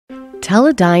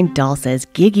Teledyne DALSA's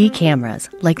GigE cameras,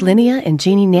 like Linea and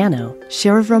Genie Nano,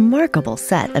 share a remarkable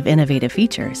set of innovative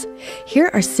features.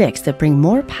 Here are 6 that bring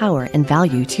more power and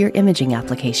value to your imaging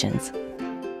applications.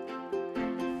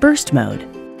 Burst Mode.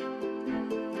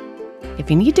 If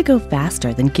you need to go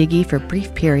faster than GigE for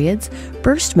brief periods,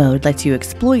 Burst Mode lets you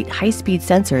exploit high-speed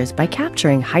sensors by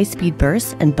capturing high-speed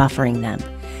bursts and buffering them.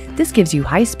 This gives you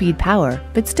high-speed power,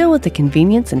 but still with the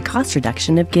convenience and cost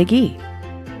reduction of GigE.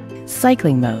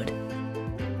 Cycling Mode.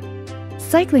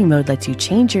 Cycling mode lets you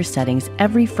change your settings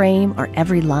every frame or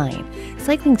every line,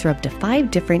 cycling through up to 5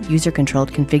 different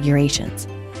user-controlled configurations.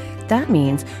 That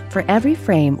means for every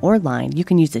frame or line, you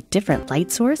can use a different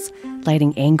light source,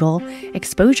 lighting angle,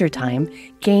 exposure time,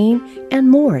 gain, and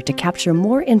more to capture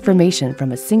more information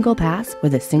from a single pass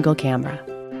with a single camera.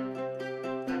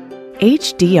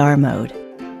 HDR Mode.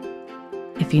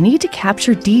 If you need to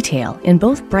capture detail in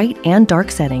both bright and dark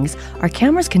settings, our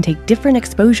cameras can take different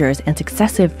exposures and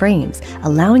successive frames,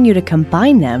 allowing you to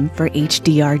combine them for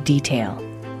HDR detail.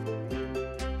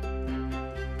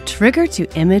 Trigger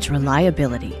to image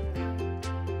reliability.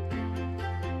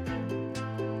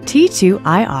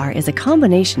 T2IR is a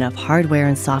combination of hardware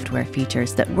and software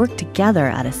features that work together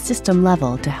at a system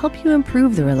level to help you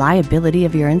improve the reliability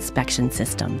of your inspection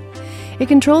system. It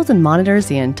controls and monitors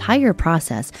the entire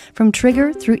process from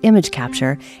trigger through image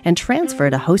capture and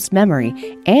transfer to host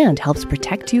memory, and helps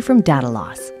protect you from data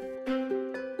loss.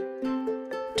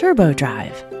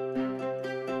 TurboDrive.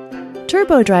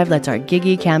 TurboDrive lets our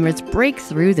GigE cameras break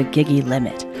through the GigE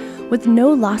limit. With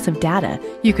no loss of data,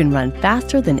 you can run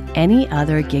faster than any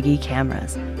other GigE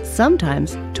cameras,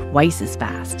 sometimes twice as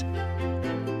fast.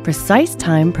 Precise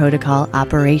time protocol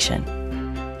operation.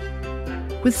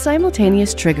 With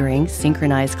simultaneous triggering,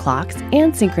 synchronized clocks,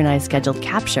 and synchronized scheduled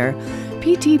capture,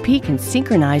 PTP can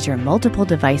synchronize your multiple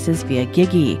devices via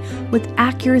GigE with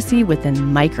accuracy within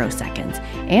microseconds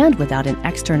and without an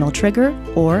external trigger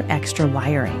or extra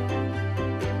wiring.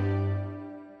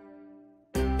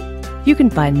 You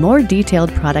can find more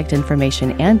detailed product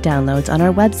information and downloads on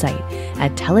our website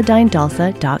at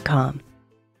TeledyneDALSA.com.